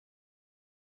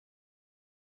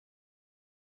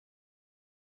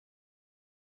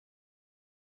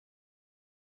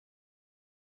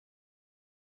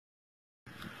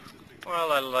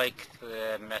Well, I like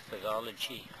the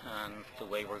methodology and the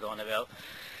way we're going about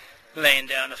laying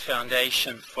down a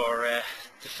foundation for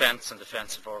defence and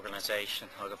defensive organisation.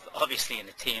 Obviously, in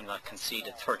a team that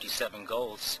conceded 37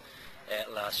 goals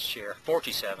last year,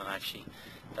 47 actually,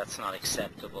 that's not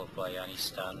acceptable by any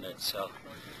standard. So,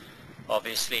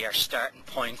 obviously, our starting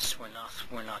points were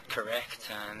not correct,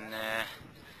 and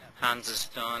Hans has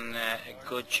done a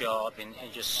good job in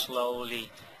just slowly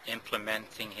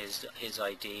implementing his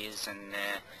ideas and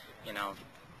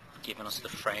giving us the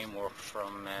framework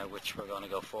from which we're going to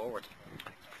go forward.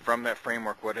 From that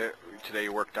framework, today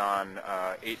you worked on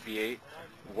 8v8.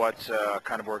 What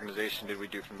kind of organization did we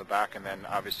do from the back, and then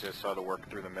obviously I saw the work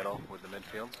through the middle with the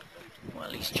midfield?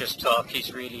 Well,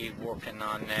 he's really working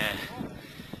on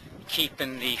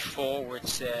keeping the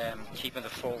forwards,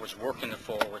 working the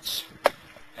forwards,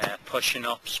 pushing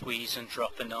up, squeezing,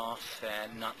 dropping off,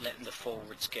 not letting the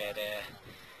forwards get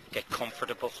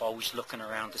comfortable, always looking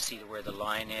around to see where the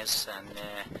line is, and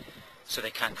so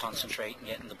they can't concentrate on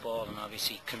getting the ball. And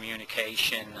obviously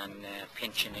communication and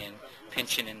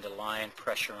pinching in the line,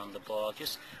 pressure on the ball.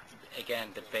 Just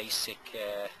again the basic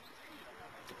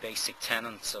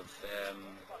tenets of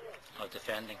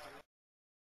defending.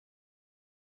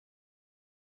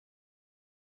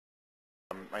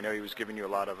 I know he was giving you a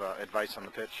lot of advice on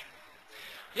the pitch.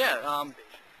 Yeah,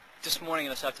 this morning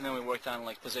and this afternoon we worked on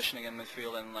like positioning in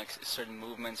midfield and like certain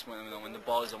movements when the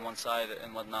ball is on one side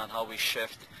and whatnot, how we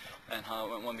shift and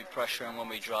when we pressure and when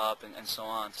we drop and so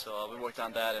on. So we worked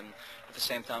on that, and at the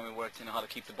same time we worked how to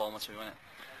keep the ball once we win it.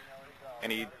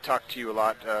 And he talked to you a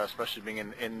lot, especially being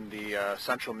in the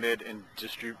central mid and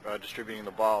distributing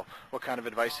the ball. What kind of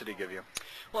advice did he give you?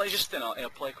 Well, he just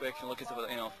play quick and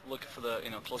look for the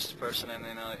closest person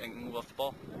and move off the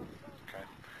ball. Okay.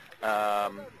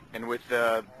 And with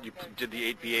you did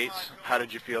the 8v8s, how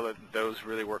did you feel that those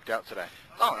really worked out today?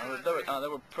 Oh, they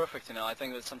were perfect. I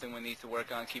think that's something we need to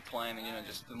work on, keep playing, and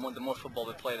just the more football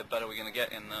we play, the better we're going to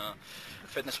get in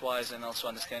fitness-wise and also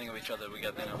understanding of each other. We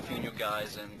got a few new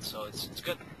guys, and so it's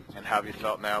good. And how have you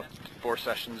felt now? 4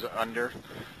 sessions under,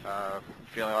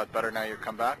 feeling a lot better now you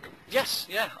come back? Yes,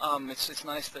 yeah. It's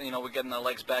nice that we're getting our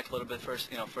legs back a little bit.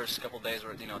 First couple of days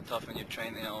were tough when you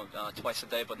train twice a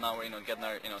day, but now we're getting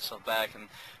our self back, and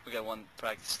we got one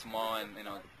practice tomorrow and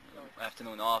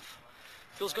afternoon off.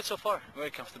 Feels good so far. Very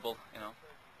comfortable.